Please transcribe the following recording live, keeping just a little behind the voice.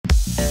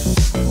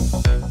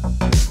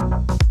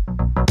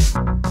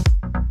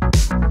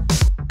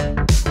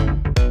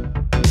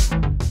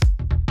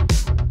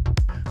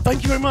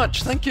Thank you very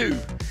much, thank you.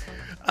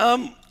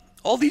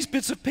 All these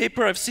bits of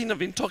paper I've seen have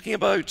been talking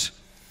about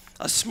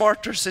a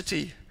smarter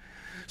city.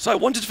 So I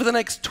wanted for the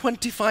next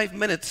 25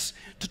 minutes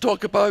to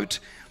talk about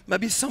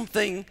maybe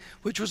something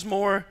which was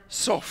more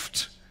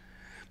soft,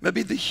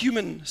 maybe the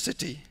human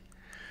city.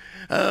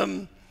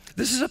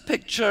 This is a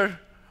picture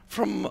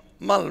from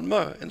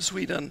Malmö in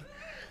Sweden.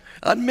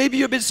 And maybe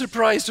you're a bit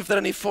surprised if there are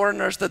any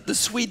foreigners that the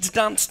Swedes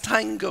dance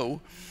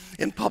tango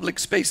in public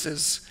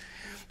spaces.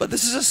 But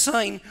this is a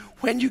sign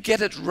when you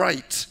get it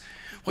right,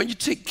 when you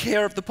take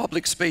care of the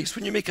public space,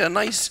 when you make a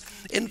nice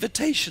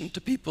invitation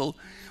to people,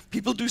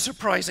 people do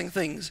surprising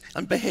things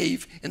and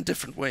behave in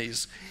different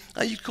ways.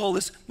 And you'd call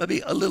this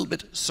maybe a little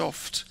bit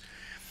soft.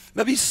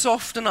 Maybe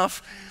soft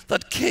enough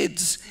that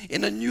kids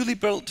in a newly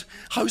built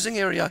housing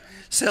area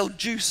sell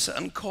juice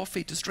and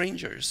coffee to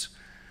strangers,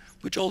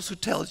 which also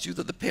tells you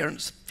that the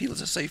parents feel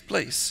it's a safe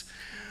place.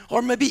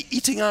 Or maybe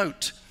eating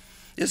out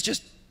is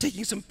just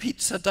taking some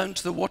pizza down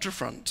to the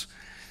waterfront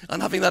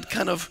and having that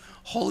kind of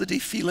holiday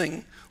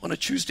feeling on a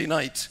Tuesday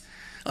night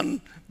and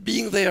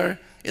being there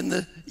in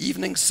the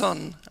evening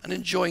sun and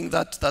enjoying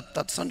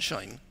that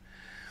sunshine.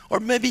 Or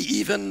maybe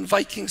even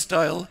Viking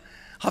style,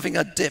 having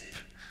a dip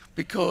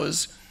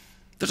because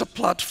there's a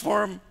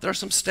platform, there are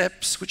some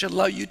steps which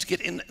allow you to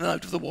get in and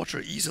out of the water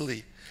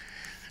easily.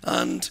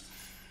 And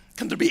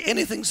can there be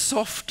anything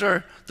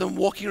softer than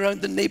walking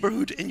around the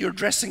neighborhood in your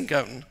dressing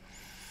gown?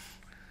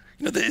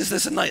 You know, is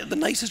this the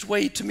nicest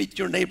way to meet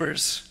your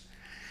neighbors?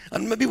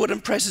 And maybe what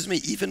impresses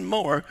me even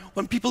more,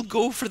 when people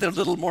go for their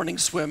little morning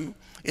swim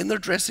in their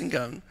dressing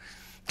gown,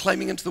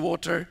 climbing into the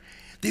water,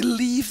 they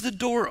leave the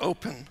door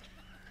open,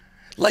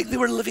 like they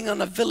were living on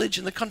a village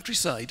in the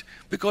countryside,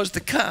 because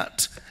the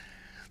cat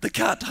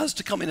has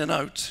to come in and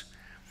out.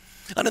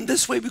 And in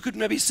this way, we could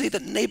maybe say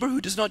that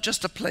neighborhood is not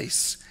just a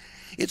place,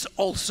 it's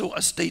also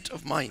a state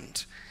of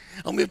mind.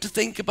 And we have to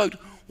think about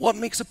what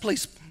makes a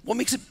place, what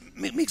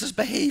makes us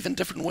behave in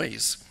different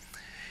ways.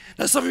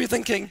 Now, some of you are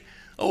thinking,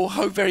 oh,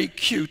 how very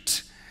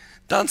cute,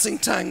 dancing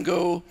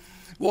tango,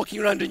 walking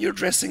around in your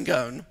dressing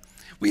gown.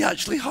 We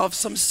actually have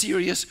some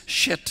serious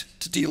shit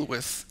to deal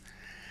with.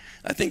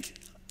 I think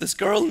this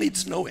girl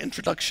needs no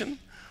introduction,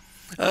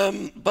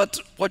 but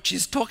what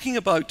she's talking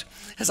about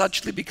is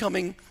actually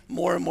becoming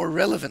more and more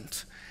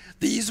relevant.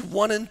 These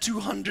 1 in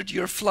 200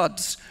 year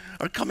floods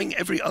are coming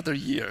every other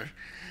year.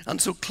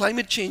 And so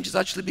climate change is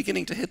actually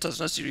beginning to hit us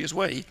in a serious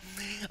way,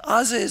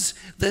 as is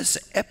this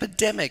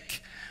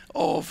epidemic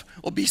of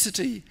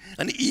obesity.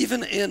 And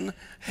even in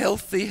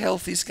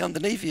healthy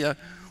Scandinavia,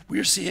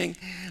 we're seeing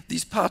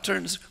these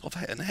patterns of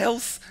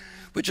health,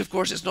 which of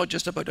course is not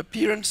just about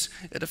appearance,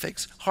 it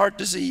affects heart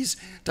disease,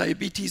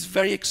 diabetes,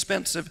 very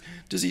expensive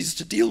diseases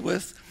to deal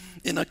with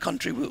in a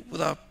country with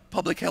a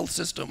public health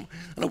system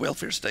and a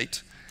welfare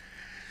state.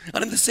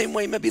 And in the same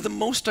way, maybe the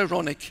most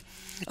ironic,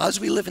 as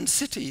we live in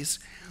cities,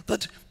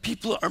 that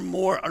people are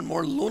more and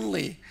more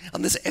lonely,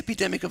 and this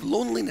epidemic of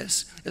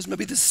loneliness is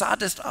maybe the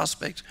saddest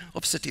aspect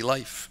of city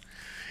life.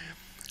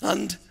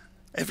 And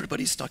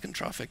everybody's stuck in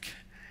traffic.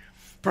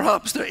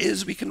 Perhaps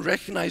we can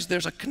recognize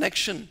there's a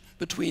connection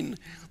between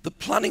the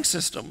planning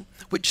system,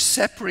 which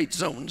separates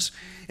zones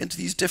into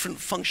these different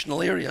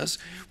functional areas,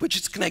 which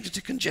is connected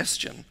to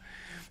congestion,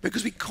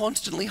 because we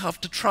constantly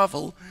have to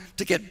travel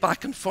to get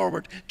back and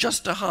forward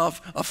just to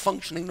have a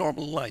functioning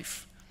normal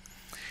life.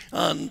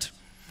 And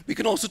we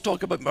can also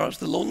talk about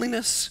the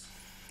loneliness,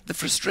 the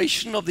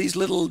frustration of these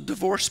little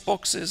divorce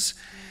boxes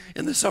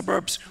in the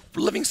suburbs,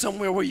 living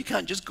somewhere where you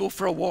can't just go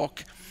for a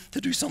walk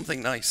to do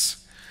something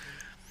nice.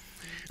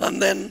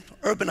 And then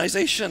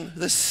urbanization,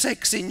 this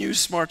sexy new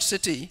smart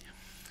city,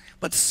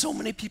 but so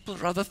many people are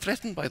rather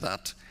threatened by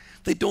that.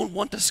 They don't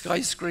want a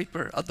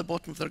skyscraper at the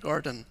bottom of their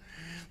garden.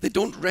 They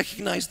don't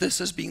recognize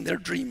this as being their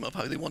dream of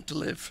how they want to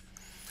live.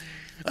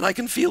 And I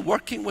can feel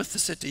working with the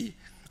city,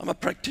 I'm a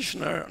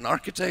practitioner, an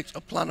architect, a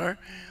planner,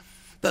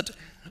 that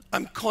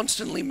I'm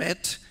constantly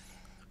met,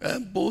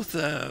 both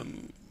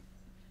in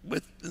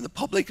the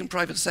public and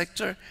private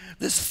sector,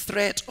 this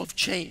threat of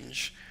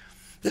change.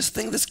 This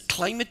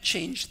climate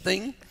change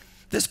thing,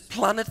 this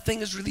planet thing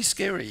is really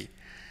scary.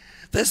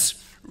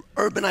 This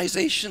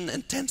urbanization,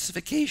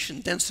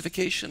 intensification,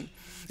 densification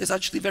is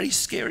actually very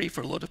scary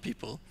for a lot of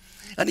people.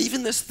 And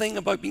even this thing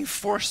about being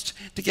forced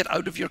to get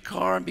out of your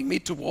car and being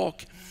made to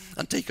walk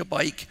and take a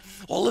bike,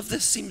 all of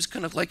this seems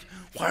kind of like,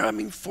 why am I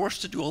being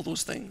forced to do all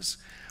those things?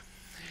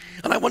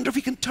 And I wonder if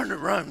we can turn it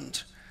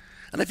around.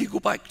 And if you go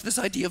back to this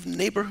idea of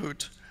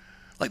neighborhood,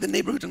 like the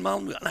neighborhood in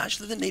Malmö, and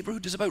actually the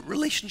neighborhood is about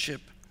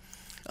relationship.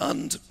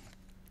 And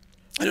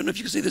I don't know if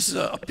you can say this is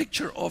a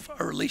picture of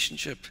a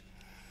relationship.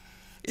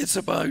 It's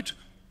about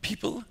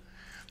people.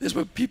 It's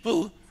about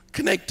people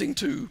connecting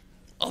to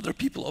other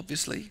people,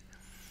 obviously.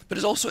 But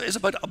it also is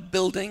about a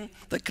building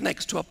that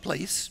connects to a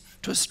place,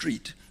 to a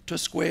street, to a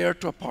square,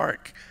 to a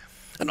park.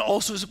 And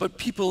also it's about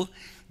people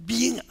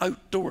being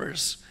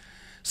outdoors,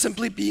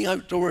 simply being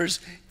outdoors,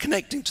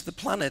 connecting to the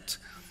planet,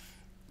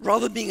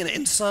 rather than being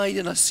inside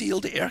in a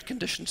sealed,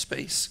 air-conditioned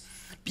space,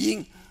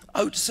 being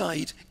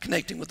outside,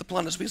 connecting with the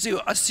planet. So we see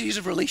a series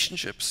of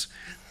relationships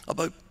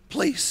about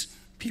place,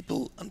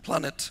 people, and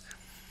planet.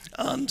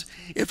 And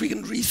if we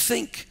can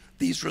rethink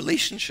these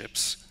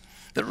relationships,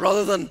 that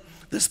rather than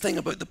this thing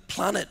about the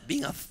planet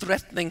being a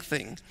threatening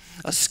thing,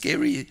 a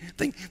scary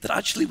thing, that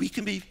actually we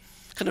can be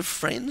kind of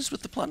friends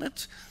with the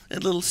planet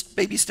in little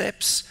baby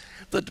steps,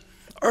 that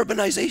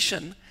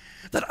urbanization,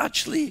 that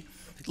actually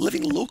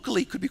living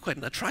locally could be quite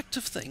an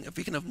attractive thing if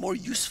we can have more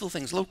useful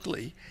things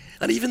locally.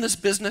 And even this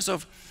business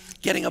of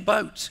getting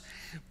about,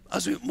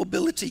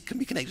 mobility can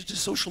be connected to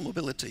social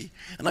mobility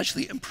and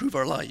actually improve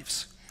our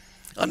lives.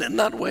 And in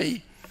that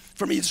way,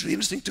 for me, it's really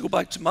interesting to go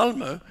back to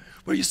Malmö,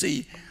 where you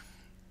see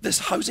this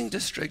housing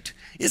district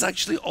is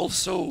actually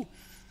also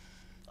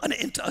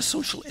a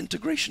social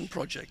integration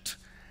project,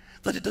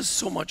 that it does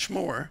so much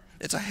more.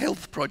 It's a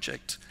health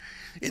project,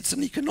 it's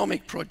an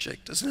economic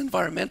project, it's an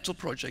environmental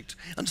project,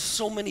 and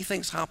so many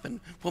things happen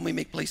when we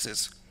make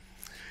places.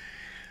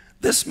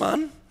 This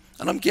man,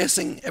 and I'm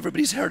guessing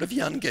everybody's heard of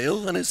Jan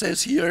Gehl, and it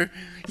says here,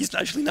 he's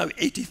actually now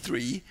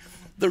 83,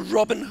 the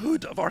Robin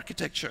Hood of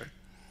architecture.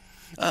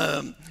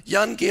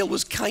 Jan Gehl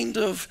was kind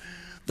of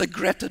the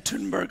Greta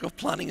Thunberg of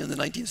planning in the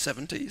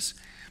 1970s,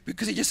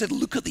 because he just said,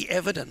 look at the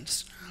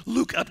evidence,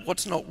 look at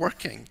what's not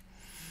working.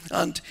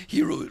 And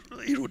he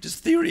wrote his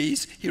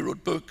theories, he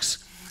wrote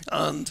books,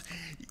 and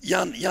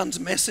Jan's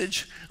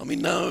message,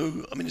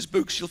 his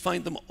books, you'll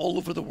find them all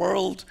over the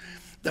world.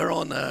 They're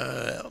on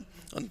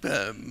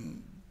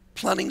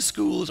planning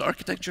schools,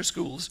 architecture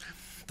schools,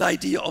 the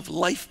idea of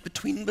life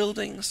between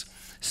buildings,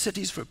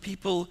 cities for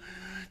people,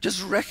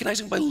 just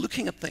recognizing by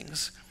looking at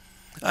things.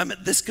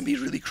 This can be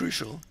really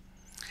crucial.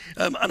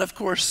 And of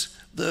course,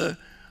 the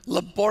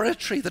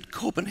laboratory that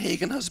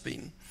Copenhagen has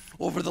been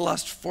over the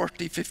last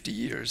 40, 50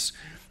 years,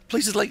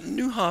 places like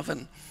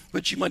Nyhavn,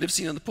 which you might have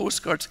seen on the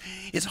postcards,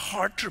 it's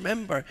hard to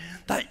remember.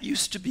 That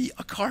used to be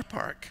a car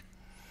park.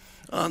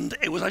 And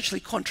it was actually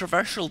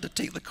controversial to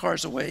take the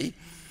cars away.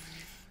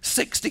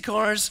 60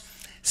 cars,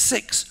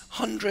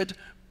 600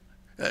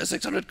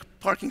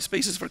 parking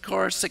spaces for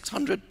cars,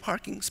 600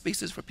 parking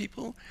spaces for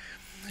people.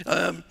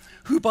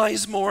 Who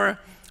buys more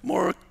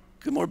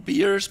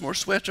beers, more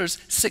sweaters,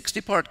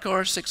 60 parked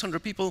cars,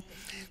 600 people,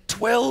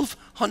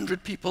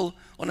 1,200 people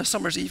on a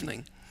summer's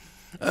evening.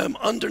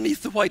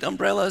 Underneath the white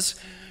umbrellas,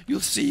 you'll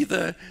see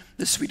the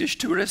Swedish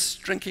tourists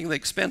drinking the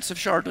expensive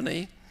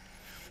Chardonnay.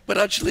 But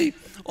actually,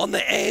 on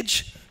the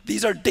edge,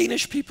 these are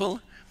Danish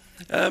people.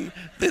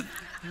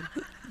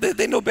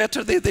 They know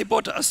better. They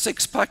bought a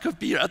 6-pack of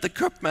beer at the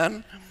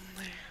Köpman.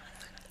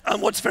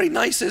 And what's very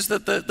nice is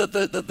that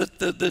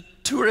the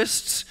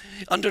tourists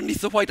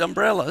underneath the white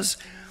umbrellas,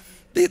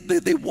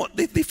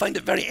 they find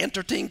it very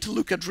entertaining to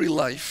look at real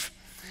life.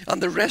 And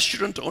the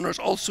restaurant owners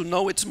also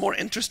know it's more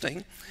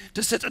interesting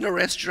to sit in a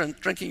restaurant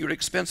drinking your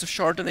expensive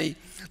Chardonnay,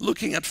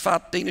 looking at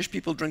fat Danish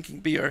people drinking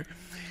beer,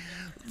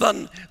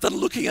 than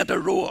looking at a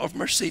row of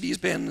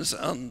Mercedes-Benz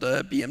and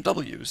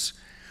BMWs.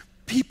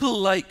 People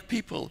like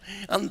people.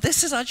 And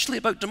this is actually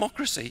about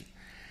democracy,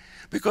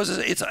 because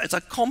it's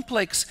a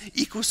complex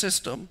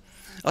ecosystem,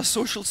 a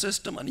social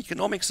system, an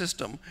economic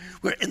system,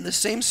 where in the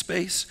same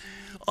space,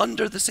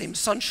 under the same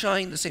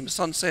sunshine, the same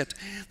sunset,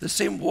 the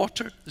same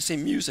water, the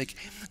same music,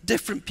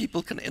 different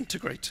people can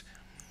integrate.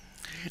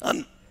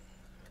 And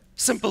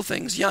simple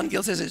things. Jan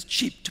Gehl says it's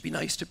cheap to be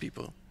nice to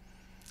people.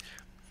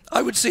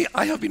 I would say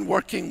I have been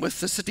working with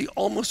the city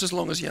almost as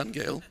long as Jan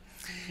Gehl.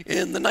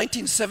 In the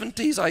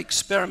 1970s, I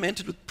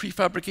experimented with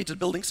prefabricated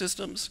building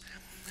systems.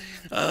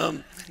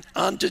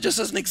 And just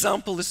as an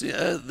example, this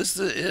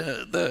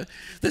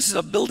is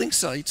a building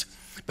site,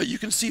 but you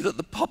can see that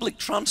the public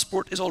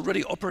transport is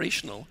already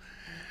operational.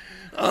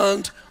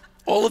 And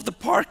all of the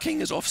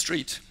parking is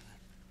off-street.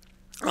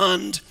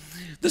 And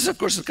this, of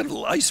course, is kind of a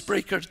little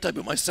icebreaker to type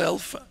about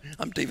myself.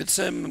 I'm David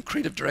Sim, I'm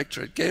creative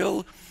director at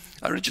Gehl.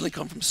 I originally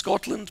come from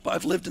Scotland, but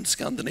I've lived in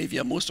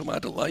Scandinavia most of my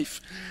adult life.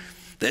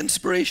 The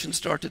inspiration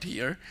started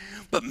here.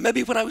 But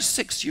maybe when I was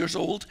 6 years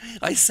old,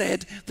 I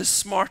said the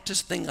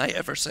smartest thing I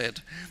ever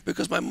said,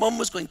 because my mum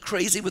was going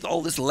crazy with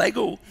all this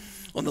Lego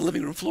on the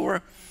living room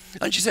floor.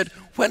 And she said,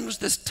 when was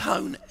this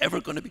town ever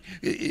going to be,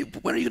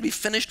 when are you going to be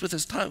finished with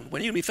this town?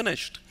 When are you going to be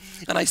finished?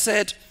 And I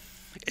said,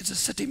 it's a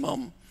city,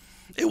 Mum.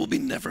 It will be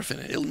never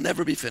finished. It'll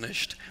never be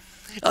finished.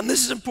 And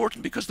this is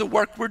important because the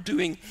work we're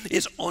doing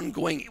is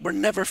ongoing. We're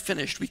never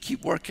finished. We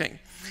keep working.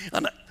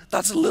 And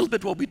that's a little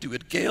bit what we do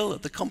at Gehl,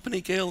 at the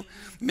company Gehl,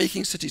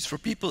 making cities for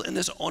people in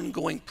this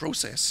ongoing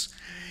process.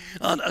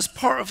 And as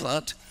part of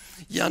that,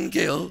 Jan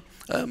Gehl,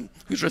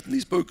 who's written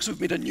these books,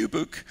 we've made a new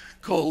book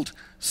called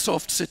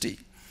Soft City,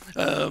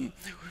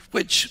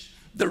 which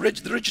the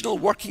original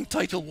working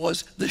title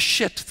was The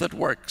Shit That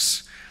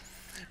Works.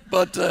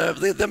 But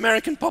the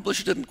American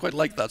publisher didn't quite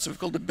like that, so we've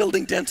called it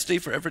Building Density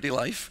for Everyday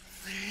Life.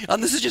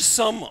 And this is just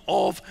some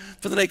of,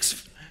 for the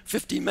next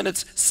 15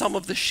 minutes, some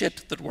of the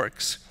shit that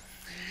works.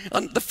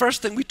 And the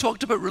first thing, we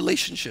talked about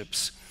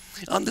relationships.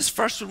 And this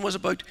first one was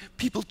about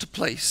people to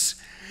place,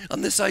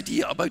 and this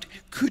idea about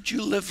could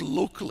you live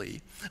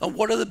locally, and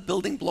what are the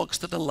building blocks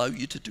that allow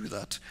you to do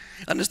that?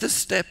 And it's this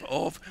step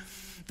of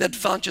the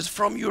advantages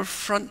from your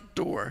front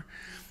door,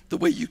 the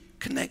way you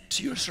connect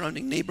to your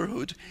surrounding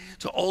neighborhood,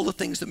 to all the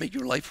things that make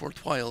your life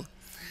worthwhile.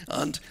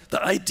 And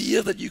the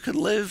idea that you can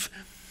live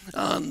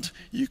and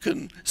you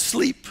can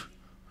sleep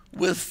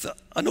with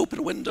an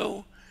open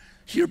window,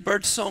 hear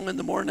birdsong in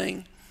the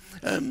morning,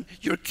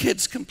 your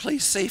kids can play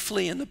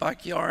safely in the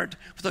backyard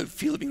without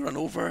feeling being run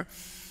over,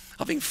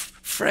 having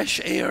fresh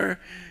air,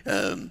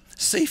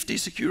 safety,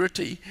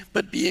 security,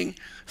 but being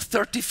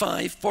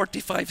 35,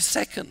 45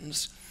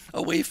 seconds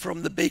away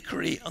from the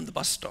bakery and the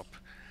bus stop.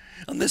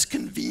 And this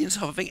convenience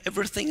of having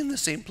everything in the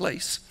same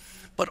place,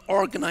 but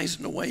organized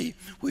in a way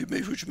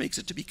which makes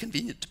it to be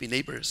convenient to be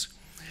neighbors.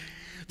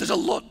 There's a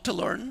lot to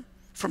learn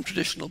from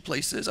traditional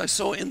places. I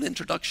saw in the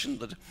introduction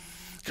that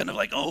kind of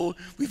like, oh,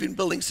 we've been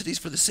building cities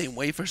for the same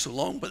way for so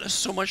long, but there's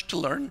so much to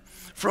learn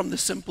from the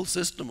simple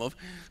system of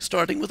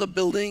starting with a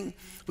building,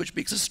 which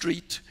makes a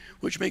street,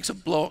 which makes a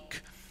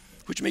block,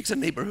 which makes a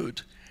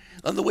neighborhood.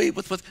 And the way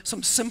with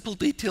some simple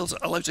details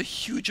allows a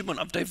huge amount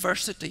of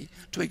diversity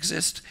to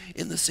exist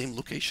in the same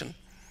location.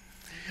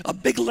 A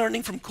big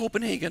learning from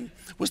Copenhagen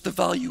was the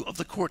value of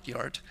the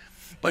courtyard.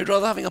 By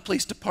rather having a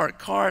place to park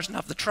cars and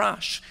have the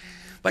trash,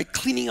 by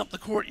cleaning up the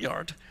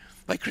courtyard,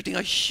 by creating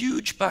a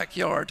huge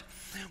backyard,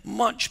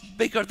 much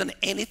bigger than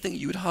anything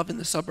you would have in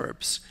the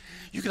suburbs,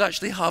 you could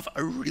actually have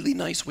a really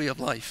nice way of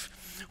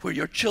life where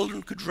your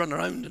children could run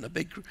around in a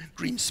big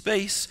green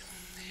space.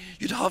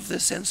 You'd have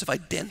this sense of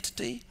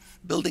identity,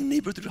 building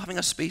neighborhood, having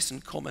a space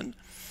in common.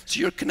 So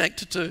you're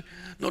connected to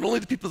not only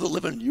the people that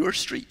live on your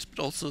street,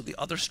 but also the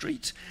other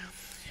street,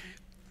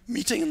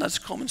 meeting in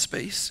that common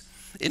space,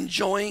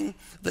 enjoying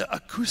the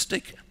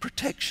acoustic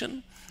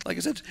protection, like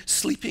I said,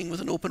 sleeping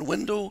with an open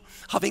window,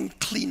 having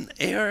clean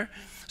air,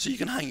 so you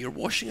can hang your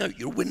washing out,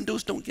 your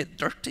windows don't get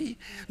dirty,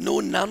 no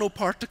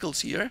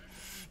nanoparticles here.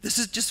 This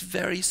is just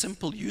very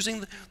simple,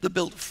 using the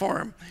built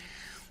form.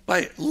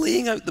 By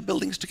laying out the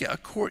buildings to get a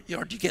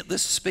courtyard, you get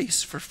this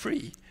space for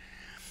free.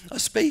 A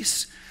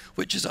space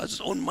which has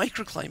its own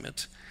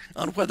microclimate,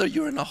 and whether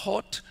you're in a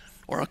hot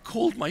or a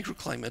cold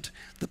microclimate,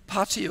 the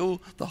patio,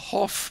 the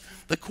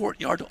hof, the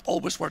courtyard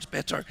always works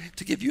better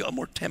to give you a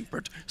more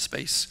tempered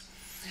space.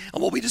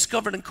 And what we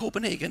discovered in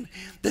Copenhagen,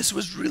 this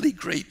was really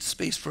great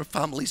space for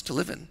families to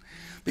live in,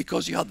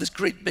 because you had this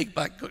great big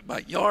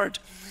backyard,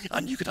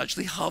 and you could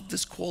actually have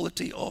this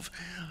quality of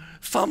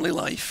family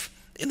life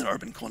in an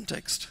urban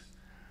context.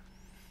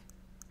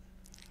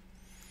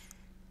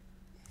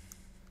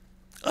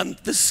 And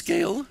this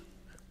scale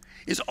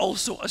is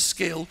also a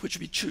scale which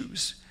we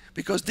choose,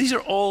 because these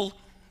are all,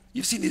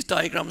 you've seen these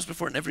diagrams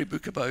before in every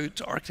book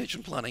about architecture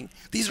and planning.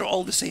 These are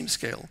all the same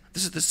scale.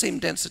 This is the same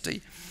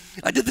density.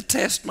 I did the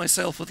test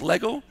myself with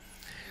Lego.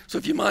 So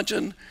if you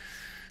imagine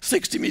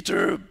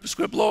 60-meter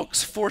square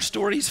blocks, 4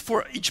 stories,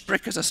 for each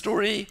brick is a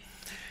story.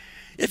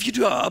 If you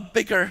do a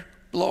bigger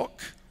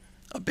block,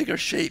 a bigger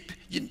shape,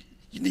 you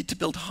need to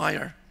build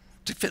higher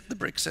to fit the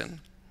bricks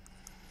in.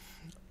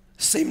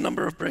 Same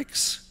number of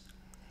bricks,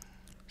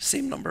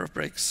 same number of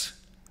bricks.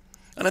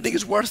 And I think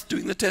it's worth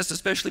doing the test,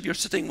 especially if you're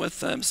sitting with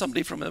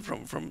somebody from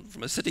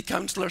a city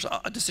council or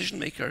a decision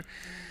maker.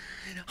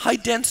 High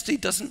density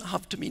doesn't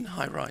have to mean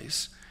high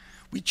rise.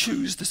 We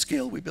choose the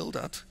scale we build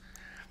at.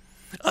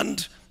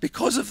 And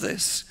because of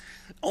this,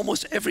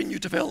 almost every new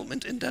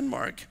development in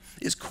Denmark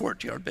is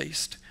courtyard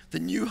based. The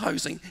new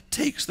housing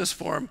takes this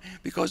form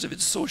because of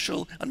its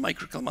social and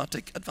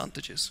microclimatic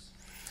advantages.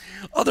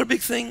 Other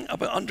big thing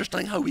about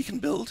understanding how we can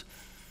build,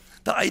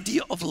 the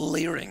idea of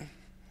layering.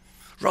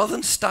 Rather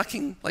than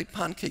stacking like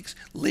pancakes,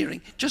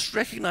 layering, just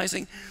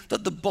recognizing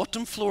that the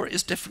bottom floor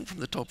is different from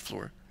the top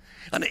floor.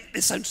 And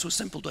it sounds so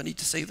simple, do I need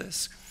to say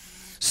this?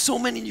 So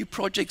many new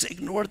projects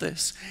ignore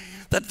this.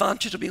 The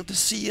advantage of being able to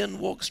see in,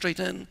 walk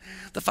straight in,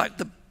 the fact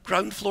the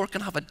ground floor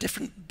can have a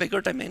different, bigger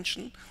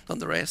dimension than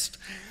the rest,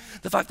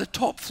 the fact the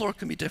top floor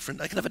can be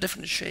different, it can have a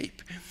different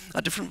shape,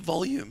 a different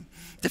volume,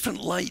 different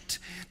light,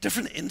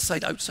 different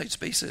inside-outside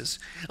spaces,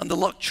 and the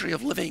luxury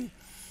of living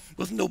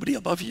with nobody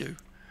above you.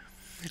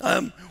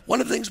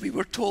 One of the things we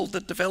were told,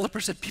 that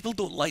developers said people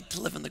don't like to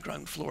live on the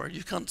ground floor.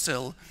 You can't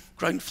sell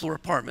ground floor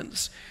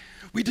apartments.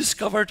 We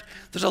discovered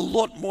there's a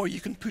lot more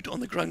you can put on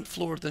the ground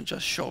floor than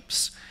just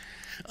shops.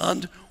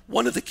 And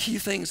one of the key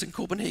things in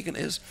Copenhagen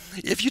is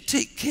if you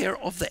take care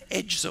of the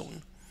edge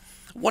zone,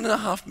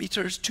 1.5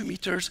 meters, 2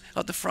 meters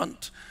at the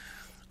front,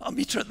 1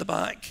 meter at the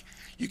back,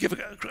 you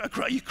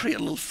create a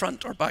little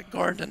front or back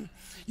garden,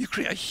 you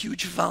create a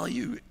huge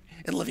value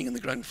in living in the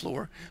ground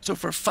floor. So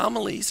for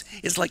families,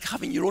 it's like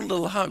having your own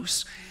little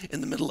house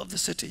in the middle of the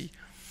city.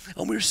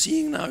 And we're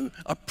seeing now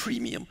a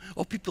premium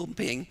of people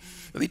paying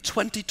maybe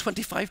 20,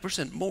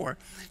 25% more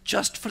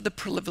just for the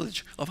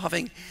privilege of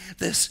having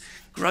this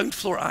ground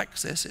floor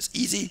access. It's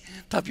easy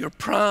to have your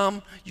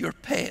pram, your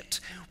pet,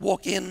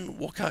 walk in,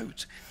 walk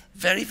out.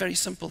 Very, very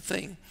simple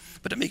thing,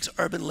 but it makes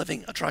urban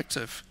living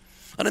attractive.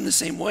 And in the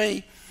same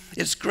way,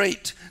 it's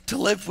great to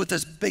live with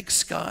this big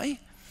sky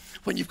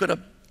when you've got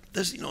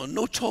There's,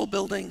 no tall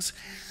buildings.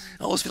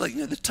 I always feel like,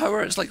 the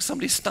tower is like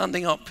somebody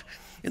standing up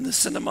in the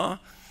cinema,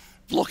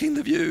 blocking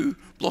the view,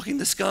 blocking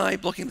the sky,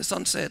 blocking the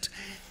sunset.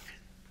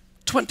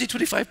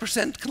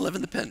 20–25% can live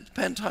in the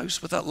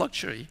penthouse with that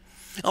luxury.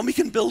 And we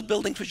can build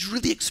buildings which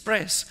really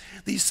express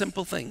these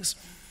simple things.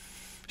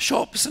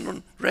 Shops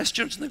and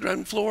restaurants on the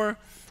ground floor,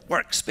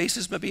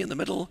 workspaces maybe in the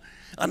middle,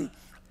 and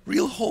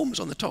real homes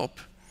on the top.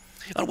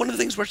 And one of the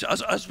things,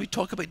 as we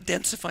talk about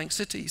densifying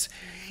cities,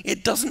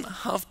 it doesn't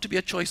have to be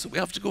a choice that we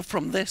have to go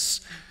from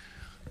this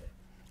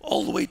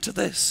all the way to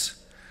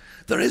this.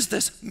 There is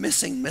this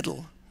missing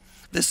middle,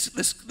 this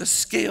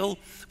scale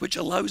which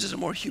allows us a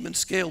more human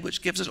scale,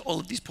 which gives us all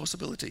of these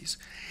possibilities.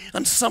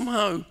 And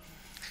somehow,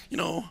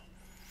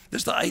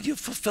 there's the idea of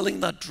fulfilling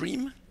that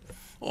dream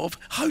of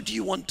how do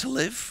you want to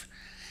live?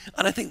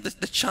 And I think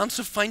that the chance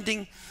of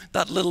finding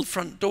that little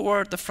front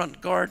door, the front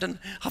garden,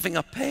 having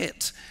a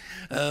pet,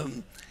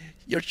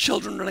 your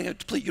children running out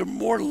to play, you're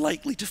more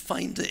likely to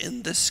find it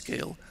in this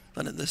scale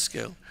than in this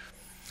scale.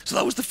 So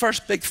that was the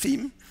first big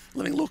theme,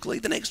 living locally.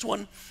 The next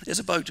one is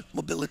about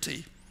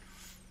mobility,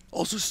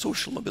 also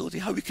social mobility,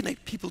 how we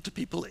connect people to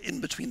people in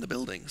between the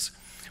buildings.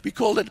 We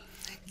called it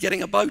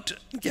getting about,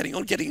 getting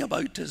on. Getting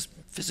about is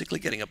physically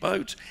getting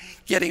about.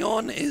 Getting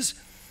on is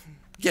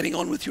getting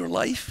on with your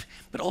life,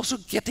 but also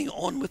getting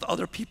on with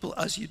other people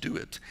as you do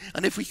it.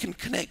 And if we can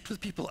connect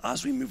with people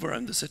as we move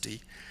around the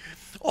city,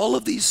 all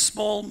of these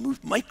small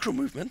micro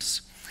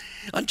movements,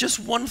 and just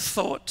one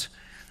thought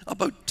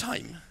about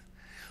time.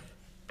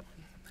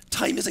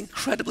 Time is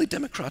incredibly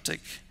democratic.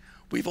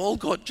 We've all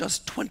got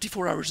just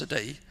 24 hours a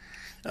day.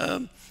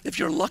 If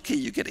you're lucky,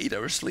 you get 8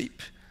 hours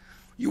sleep.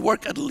 You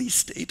work at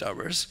least 8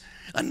 hours,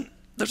 and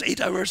there's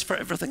 8 hours for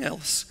everything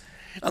else.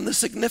 And the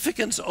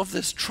significance of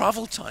this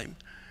travel time,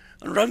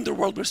 and around the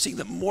world we're seeing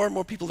that more and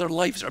more people, their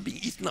lives are being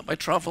eaten up by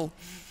travel.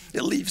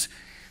 It leaves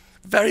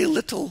very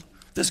little,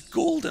 this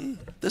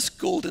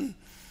golden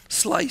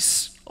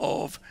slice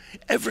of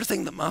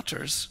everything that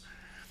matters.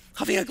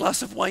 Having a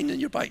glass of wine in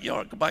your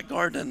back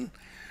garden,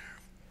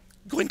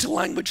 going to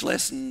language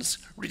lessons,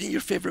 reading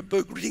your favorite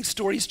book, reading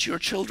stories to your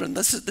children.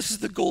 This is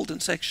the golden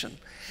section,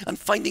 and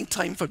finding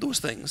time for those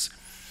things.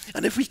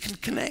 And if we can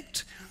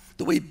connect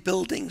the way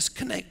buildings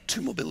connect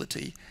to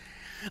mobility,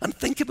 and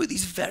think about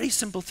these very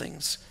simple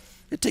things.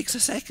 It takes a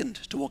second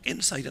to walk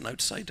inside and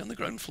outside on the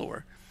ground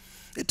floor.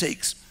 It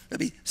takes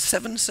maybe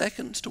 7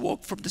 seconds to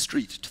walk from the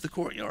street to the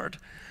courtyard.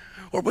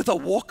 Or with a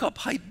walk-up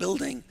height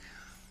building,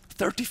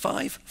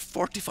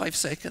 45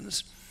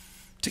 seconds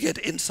to get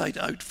inside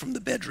out from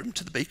the bedroom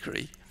to the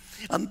bakery.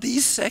 And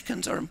these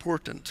seconds are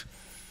important.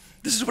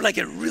 This is when I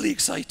get really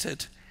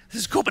excited.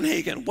 This is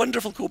Copenhagen,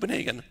 wonderful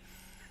Copenhagen.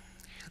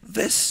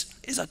 This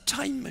is a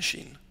time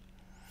machine.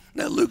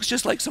 Now it looks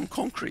just like some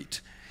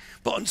concrete,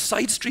 but on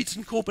side streets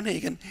in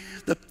Copenhagen,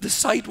 the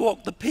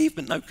sidewalk, the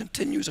pavement now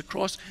continues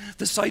across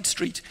the side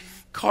street.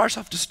 Cars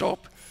have to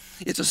stop.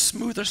 It's a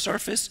smoother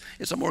surface.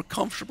 It's a more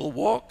comfortable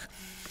walk.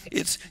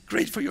 It's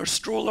great for your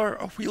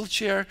stroller or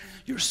wheelchair,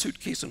 your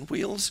suitcase on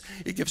wheels.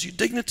 It gives you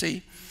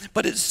dignity,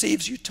 but it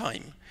saves you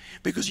time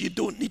because you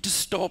don't need to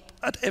stop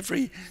at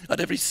every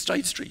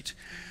side street.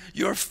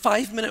 Your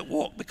 5-minute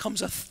walk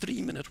becomes a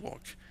 3-minute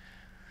walk.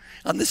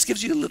 And this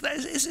gives you,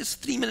 it's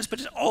 3 minutes, but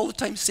it's all the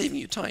time saving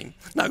you time.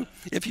 Now,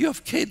 if you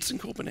have kids in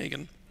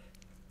Copenhagen,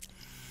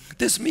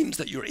 this means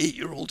that your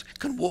 8-year-old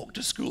can walk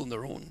to school on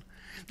their own.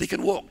 They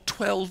can walk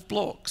 12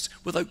 blocks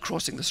without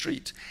crossing the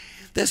street.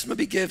 This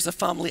maybe gives a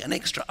family an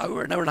extra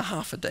hour, an hour and a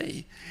half a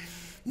day.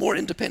 More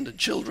independent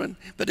children,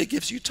 but it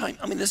gives you time.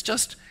 I mean, it's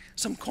just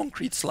some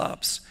concrete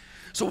slabs.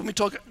 So when we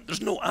talk,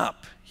 there's no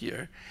app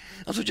here.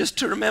 And so just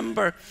to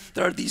remember,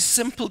 there are these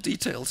simple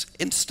details,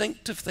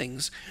 instinctive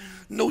things,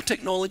 no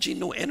technology,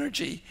 no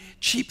energy,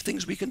 cheap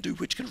things we can do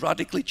which can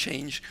radically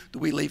change the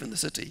way we live in the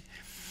city.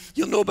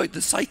 You'll know about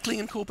the cycling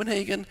in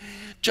Copenhagen.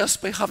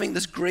 Just by having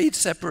this grade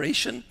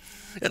separation,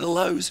 it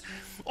allows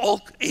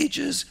all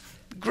ages,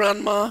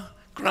 grandma,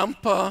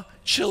 grandpa,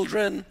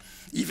 children,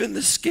 even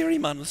the scary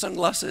man with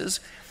sunglasses.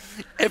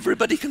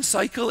 Everybody can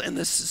cycle in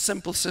this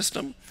simple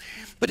system,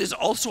 but it's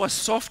also a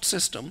soft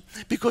system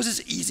because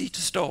it's easy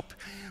to stop.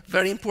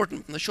 Very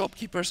important from the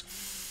shopkeepers.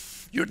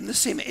 You're in the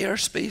same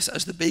airspace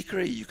as the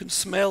bakery. You can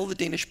smell the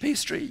Danish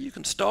pastry. You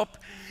can stop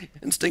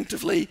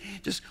instinctively,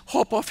 just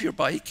hop off your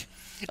bike.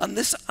 And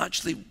this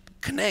actually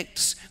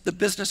connects the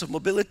business of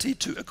mobility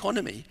to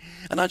economy.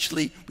 And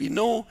actually, we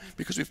know,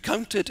 because we've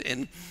counted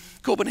in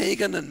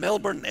Copenhagen and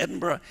Melbourne and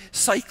Edinburgh,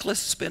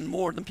 cyclists spend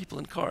more than people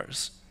in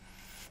cars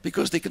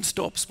because they can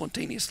stop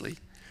spontaneously.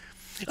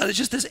 And it's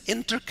just this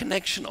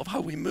interconnection of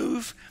how we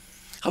move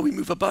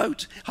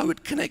about, how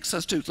it connects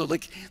us to. So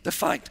like the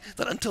fact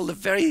that until the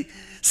very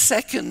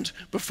second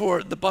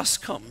before the bus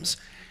comes,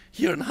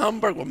 here in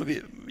Hamburg, or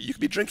maybe you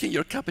could be drinking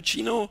your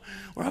cappuccino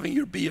or having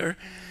your beer,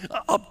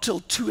 up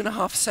till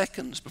 2.5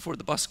 seconds before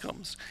the bus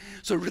comes.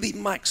 So really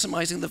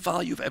maximizing the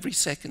value of every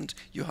second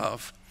you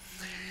have.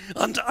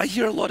 And I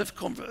hear a lot of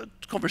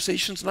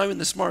conversations now in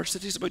the smart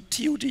cities about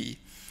TOD.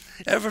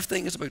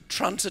 Everything is about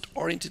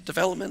transit-oriented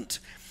development.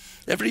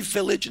 Every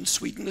village in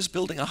Sweden is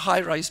building a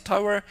high-rise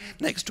tower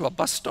next to a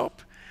bus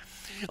stop.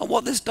 And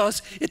what this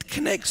does, it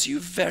connects you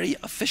very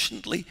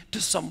efficiently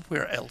to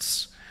somewhere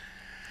else.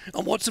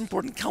 And what's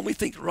important, can we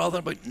think rather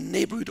about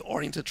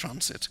neighborhood-oriented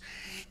transit,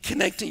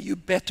 connecting you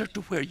better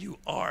to where you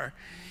are,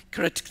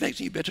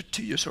 connecting you better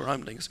to your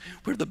surroundings,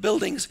 where the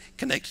buildings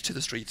connect to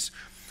the streets.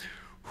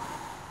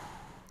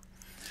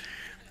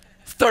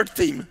 Third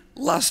theme,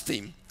 last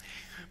theme.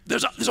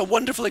 There's a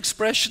wonderful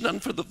expression,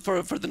 and for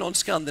the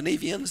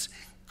non-Scandinavians,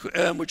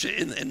 which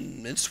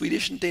in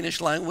Swedish and Danish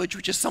language,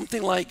 which is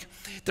something like,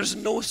 there's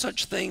no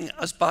such thing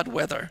as bad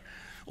weather,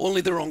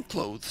 only the wrong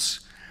clothes.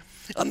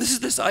 And this is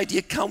this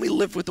idea, can we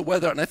live with the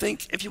weather? And I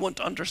think if you want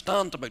to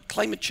understand about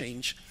climate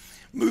change,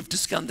 move to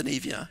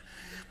Scandinavia,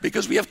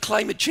 because we have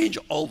climate change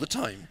all the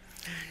time.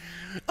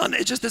 And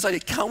it's just this idea,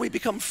 can we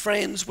become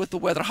friends with the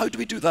weather? How do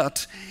we do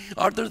that?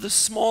 Are there the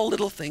small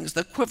little things,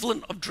 the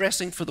equivalent of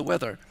dressing for the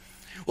weather?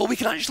 Well, we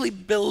can actually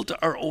build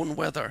our own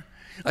weather.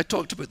 I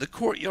talked about the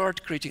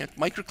courtyard, creating a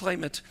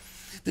microclimate.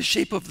 The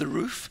shape of the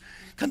roof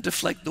can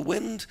deflect the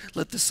wind,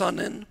 let the sun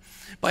in,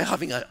 by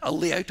having a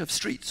layout of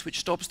streets which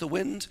stops the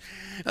wind.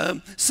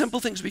 Simple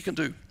things we can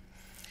do.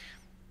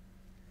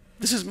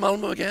 This is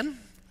Malmö again.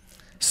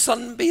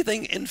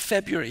 Sunbathing in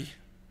February.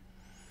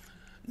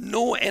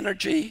 No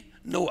energy,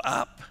 no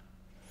app.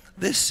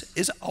 This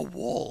is a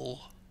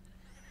wall.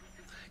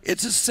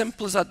 It's as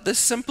simple as that. This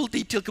simple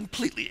detail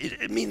completely,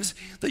 it means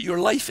that your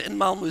life in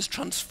Malmö is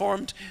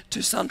transformed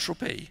to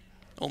Saint-Tropez,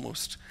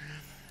 almost.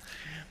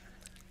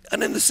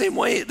 And in the same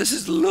way, this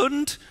is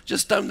Lund,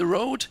 just down the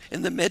road,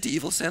 in the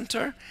medieval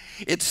center.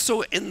 It's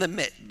so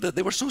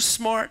they were so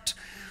smart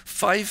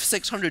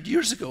 500-600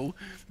 years ago,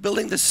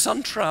 building this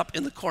sun trap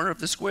in the corner of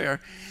the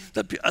square,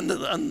 and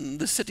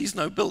the city's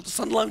now built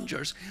sun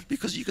loungers,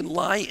 because you can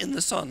lie in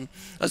the sun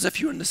as if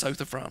you're in the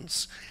south of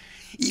France.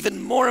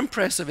 Even more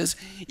impressive is,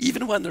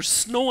 even when there's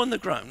snow on the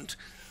ground,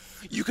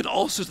 you can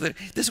also,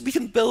 we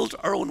can build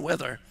our own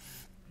weather.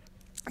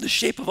 The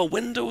shape of a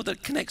window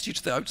that connects you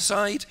to the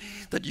outside,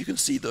 that you can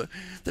see the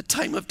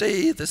time of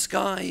day, the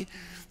sky,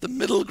 the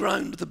middle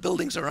ground, the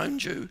buildings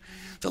around you,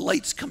 the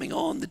lights coming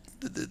on,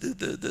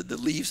 the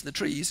leaves and the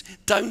trees,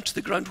 down to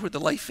the ground where the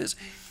life is.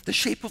 The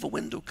shape of a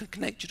window can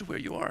connect you to where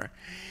you are.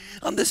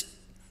 And this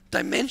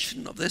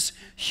dimension of this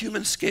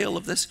human scale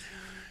of this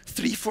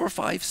 3, 4,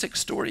 5, 6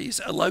 stories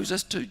allows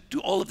us to do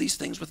all of these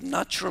things with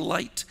natural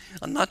light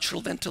and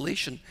natural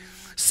ventilation.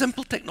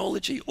 Simple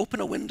technology, open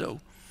a window,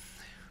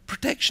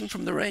 protection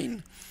from the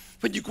rain.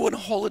 When you go on a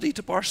holiday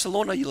to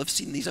Barcelona, you'll have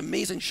seen these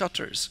amazing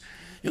shutters.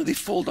 You know, they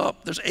fold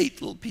up, there's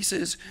 8 little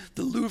pieces,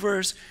 the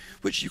louvers,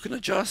 which you can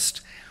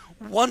adjust.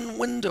 One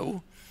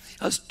window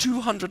has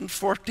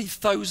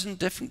 240,000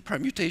 different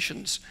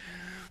permutations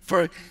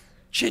for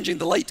changing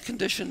the light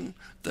condition,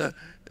 the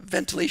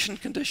ventilation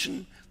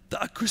condition,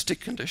 the acoustic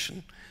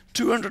condition.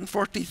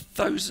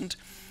 240,000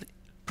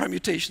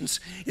 permutations.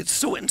 It's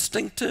so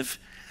instinctive.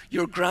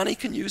 Your granny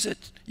can use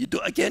it. You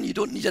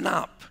don't need an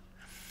app.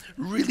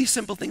 Really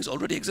simple things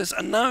already exist.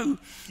 And now,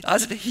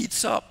 as it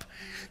heats up,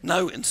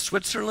 now in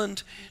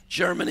Switzerland,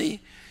 Germany,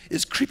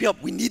 is creeping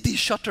up. We need these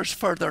shutters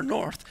further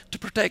north to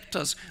protect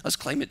us as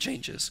climate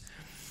changes.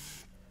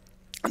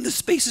 And the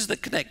spaces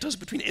that connect us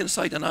between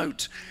inside and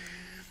out.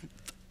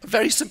 A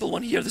very simple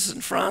one here. This is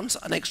in France,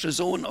 an extra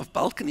zone of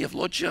balcony of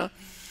loggia.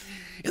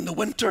 In the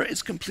winter,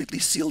 it's completely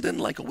sealed in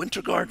like a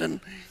winter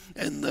garden.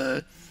 In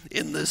the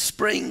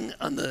spring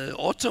and the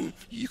autumn,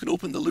 you can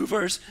open the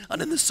louvers,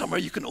 and in the summer,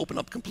 you can open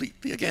up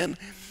completely. Again,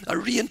 a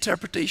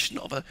reinterpretation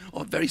of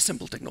a very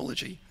simple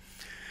technology.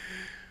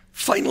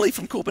 Finally,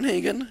 from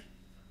Copenhagen,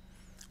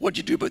 what do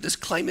you do about this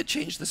climate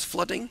change, this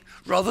flooding?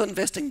 Rather than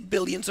investing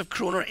billions of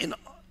kroner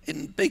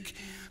in big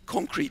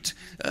concrete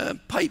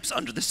pipes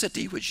under the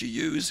city, which you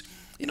use,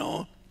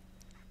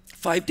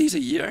 5 days a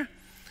year,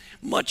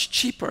 much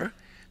cheaper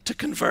to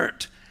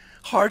convert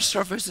hard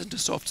surfaces into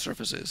soft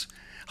surfaces.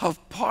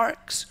 Have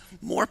parks,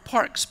 more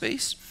park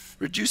space,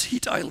 reduce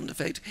heat island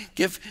effect,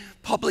 give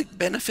public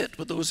benefit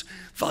with those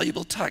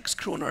valuable tax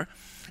kroner,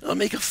 and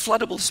make a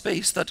floodable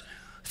space that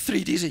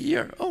 3 days a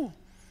year, oh,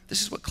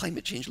 this is what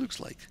climate change looks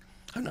like.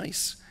 How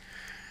nice.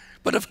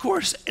 But of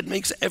course, it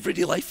makes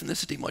everyday life in the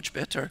city much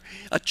better.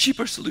 A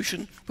cheaper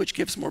solution, which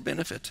gives more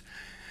benefit.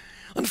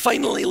 And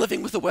finally,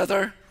 living with the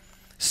weather,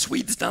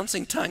 Swedes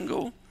dancing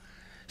tango,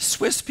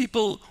 Swiss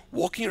people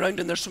walking around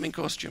in their swimming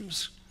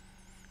costumes.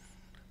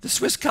 The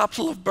Swiss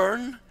capital of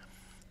Bern,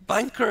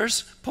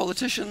 bankers,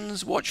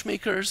 politicians,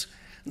 watchmakers,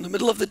 in the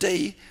middle of the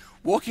day,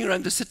 walking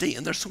around the city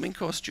in their swimming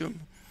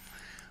costume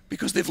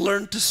because they've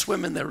learned to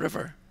swim in their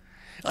river.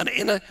 And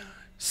in a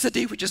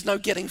city which is now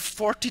getting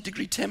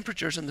 40-degree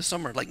temperatures in the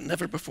summer like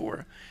never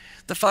before,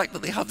 the fact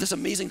that they have this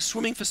amazing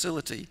swimming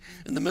facility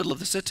in the middle of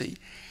the city,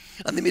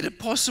 and they made it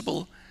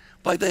possible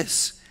by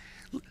this,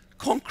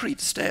 concrete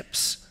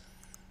steps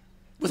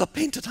with a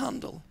painted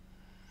handle.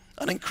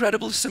 An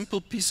incredible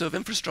simple piece of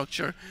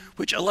infrastructure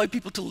which allowed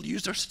people to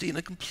use their city in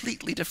a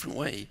completely different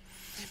way.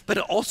 But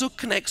it also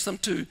connects them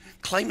to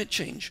climate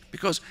change,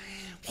 because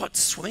what's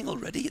swimming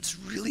already? It's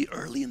really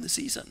early in the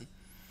season.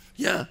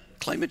 Yeah,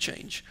 climate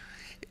change.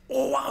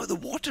 Oh wow, the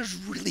water's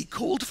really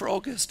cold for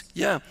August.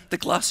 Yeah, the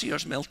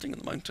glacier's melting in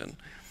the mountain.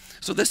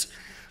 So this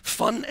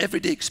fun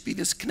everyday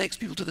experience connects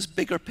people to this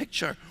bigger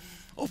picture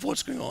of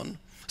what's going on.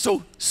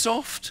 So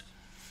soft,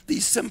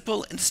 these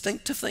simple,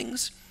 instinctive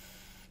things.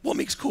 What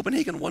makes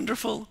Copenhagen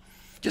wonderful?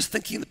 Just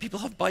thinking that people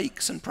have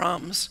bikes and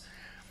prams.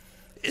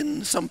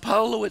 In Sao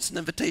Paulo, it's an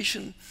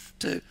invitation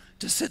to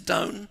sit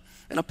down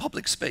in a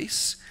public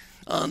space.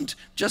 And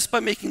just by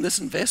making this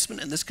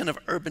investment in this kind of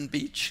urban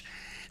beach,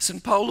 Sao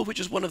Paulo, which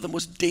is one of the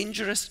most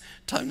dangerous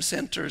town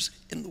centers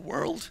in the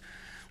world,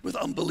 with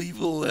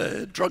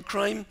unbelievable drug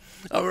crime.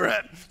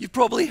 You've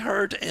probably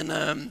heard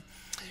in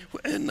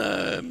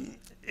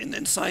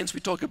science we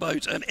talk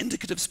about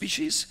indicative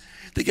species.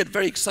 They get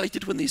very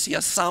excited when they see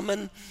a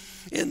salmon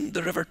in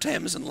the River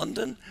Thames in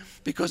London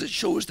because it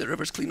shows the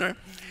river's cleaner.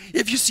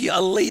 If you see a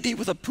lady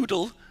with a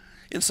poodle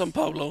in Sao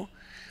Paulo,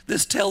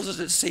 this tells us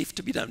it's safe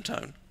to be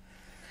downtown.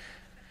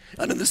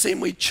 And in the same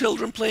way,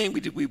 children playing,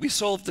 we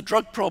solved the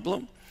drug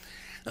problem.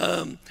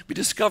 We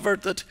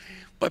discovered that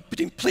by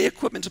putting play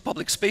equipment in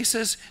public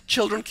spaces,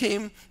 children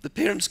came, the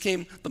parents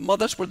came, the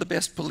mothers were the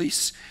best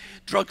police.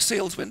 Drug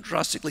sales went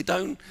drastically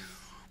down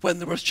when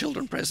there were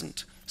children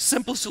present.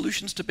 Simple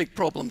solutions to big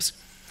problems.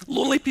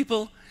 Lonely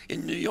people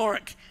in New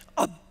York,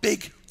 a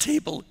big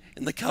table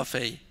in the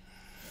cafe.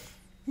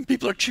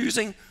 People are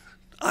choosing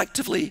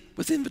actively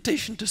with the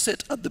invitation to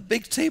sit at the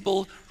big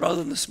table rather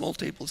than the small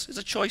tables. It's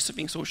a choice of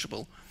being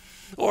sociable.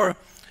 Or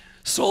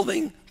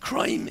solving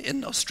crime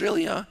in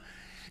Australia.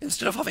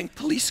 Instead of having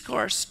police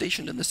cars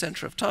stationed in the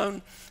centre of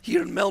town,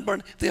 here in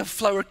Melbourne, they have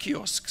flower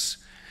kiosks,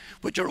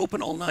 which are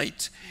open all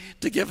night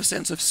to give a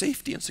sense of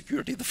safety and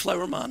security. The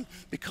flower man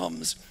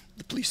becomes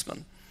the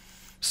policeman.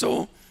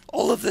 So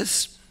all of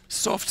this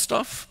soft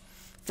stuff,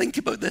 think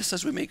about this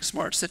as we make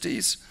smart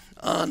cities,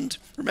 and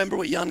remember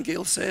what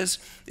Gehl says,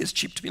 it's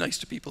cheap to be nice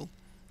to people.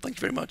 Thank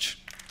you very much.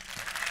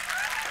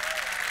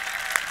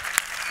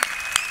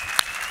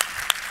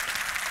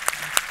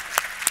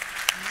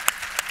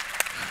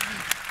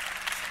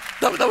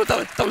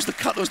 That was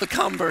the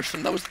calm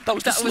version. That was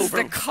the slow version.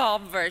 That was the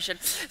calm version.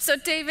 So,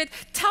 David,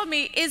 tell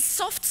me, is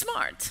soft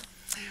smart?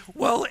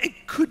 Well,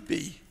 it could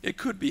be. It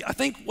could be. I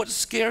think what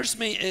scares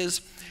me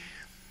is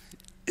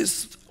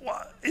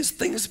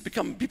things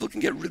become. People can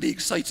get really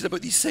excited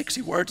about these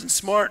sexy words, and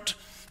smart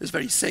is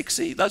very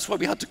sexy. That's why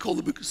we had to call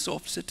the book a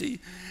Soft City,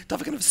 to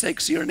have a kind of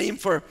sexier name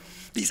for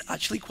these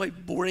actually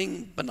quite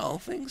boring, banal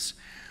things.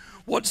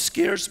 What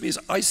scares me is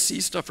I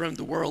see stuff around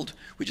the world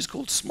which is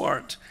called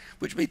smart,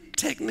 which may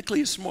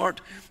technically is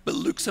smart, but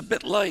looks a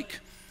bit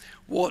like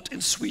what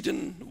in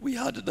Sweden we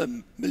had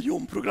the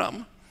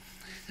miljonprogram.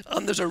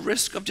 And there's a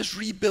risk of just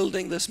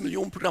rebuilding this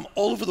miljonprogram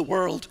all over the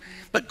world,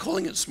 but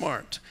calling it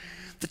smart.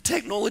 The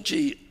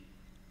technology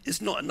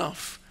is not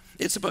enough.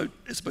 It's about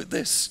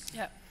this.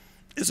 Yeah.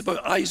 It's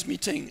about eyes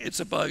meeting. It's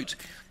about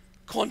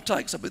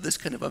contacts, about this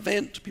kind of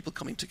event, people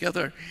coming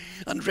together,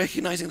 and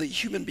recognizing that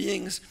human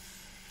beings,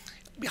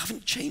 we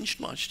haven't changed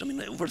much. I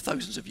mean, over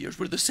thousands of years,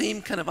 we're the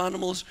same kind of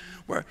animals.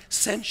 We're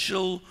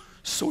sensual,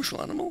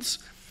 social animals,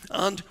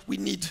 and we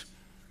need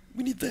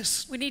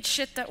this. We need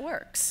shit that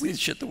works. We need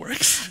shit that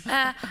works.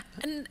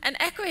 And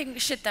echoing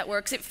shit that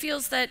works, it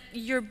feels that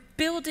you're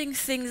building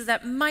things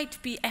that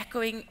might be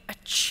echoing a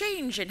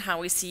change in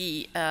how we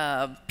see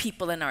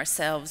people and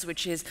ourselves,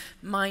 which is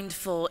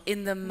mindful,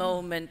 in the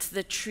moment,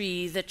 the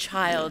tree, the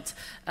child,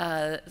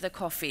 the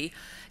coffee.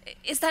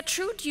 Is that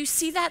true? Do you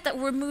see that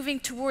we're moving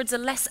towards a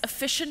less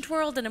efficient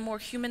world and a more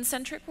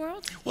human-centric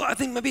world? Well, I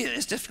think maybe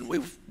it's different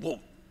with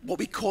what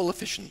we call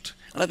efficient.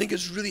 And I think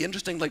it's really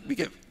interesting, like we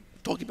get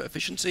talking about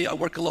efficiency. I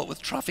work a lot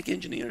with traffic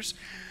engineers.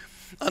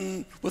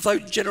 And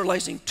without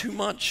generalizing too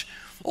much,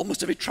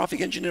 almost every traffic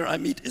engineer I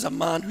meet is a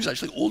man who's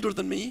actually older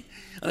than me.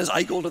 And as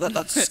I go older,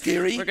 that's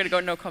scary. We're going to go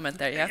no comment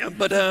there, yeah?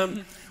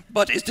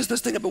 But it's just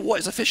this thing about what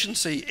is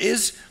efficiency.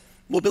 Is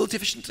mobility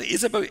efficiency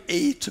is about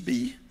A to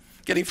B,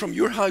 getting from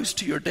your house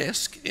to your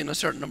desk in a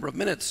certain number of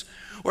minutes?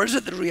 Or is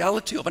it the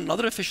reality of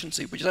another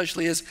efficiency, which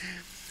actually is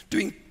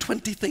doing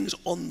 20 things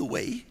on the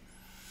way?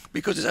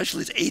 Because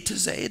it's A to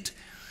Z.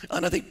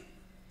 And I think,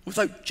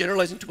 without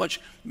generalizing too much,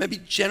 maybe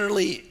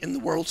generally in the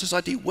world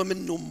society,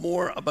 women know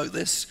more about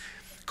this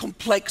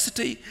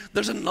complexity.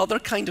 There's another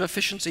kind of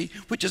efficiency,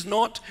 which is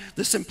not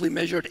the simply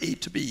measured A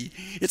to B.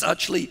 It's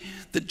actually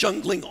the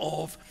jungling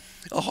of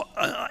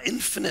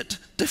infinite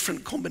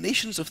different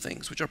combinations of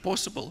things which are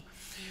possible.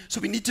 So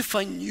we need to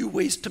find new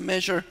ways to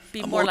measure.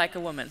 Be more like a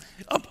woman.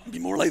 Be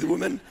more like the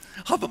woman.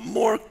 Have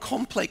more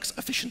complex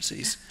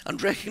efficiencies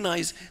and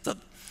recognize that,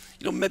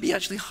 maybe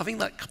actually having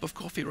that cup of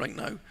coffee right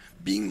now,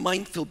 being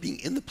mindful, being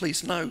in the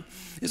place now,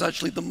 is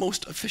actually the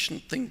most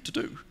efficient thing to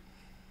do.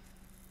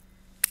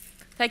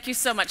 Thank you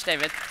so much,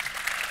 David.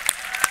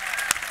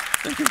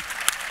 Thank you.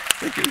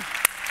 Thank you.